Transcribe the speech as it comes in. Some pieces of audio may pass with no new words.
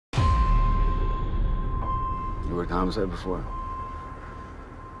You worked homicide before?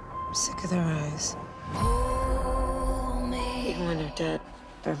 I'm sick of their eyes. Even when they're dead,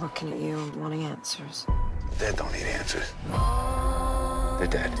 they're looking at you and wanting answers. Dead don't need answers. They're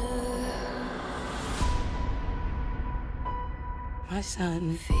dead. My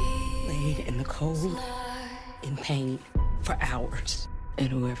son laid in the cold, in pain, for hours. And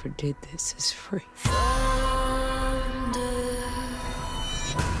whoever did this is free.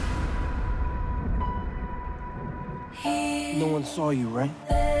 No one saw you, right?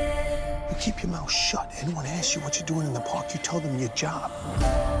 You keep your mouth shut. Anyone asks you what you're doing in the park, you tell them your job.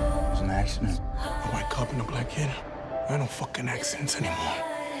 It was an accident. A white cop and a black kid. I don't fucking accents anymore.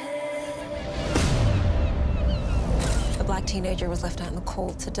 A black teenager was left out in the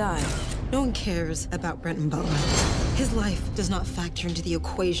cold to die. No one cares about Brenton Butler. His life does not factor into the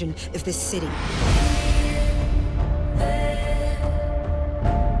equation of this city.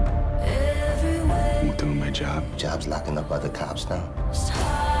 I'm doing my job. Job's locking up other cops now.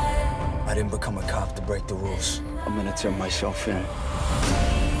 I didn't become a cop to break the rules. I'm gonna turn myself in.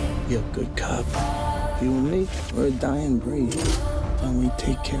 You're a good cop. You and me, we're a dying breed. And we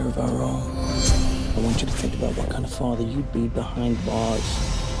take care of our own. I want you to think about what kind of father you'd be behind bars.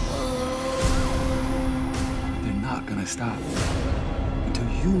 They're not gonna stop until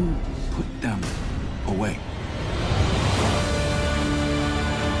you put them away.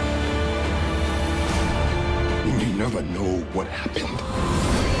 You never know what happened.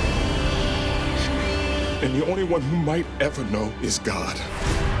 And the only one who might ever know is God.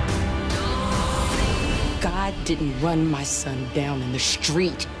 God didn't run my son down in the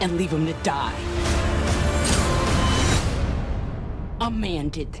street and leave him to die. A man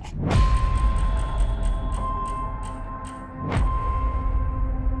did that.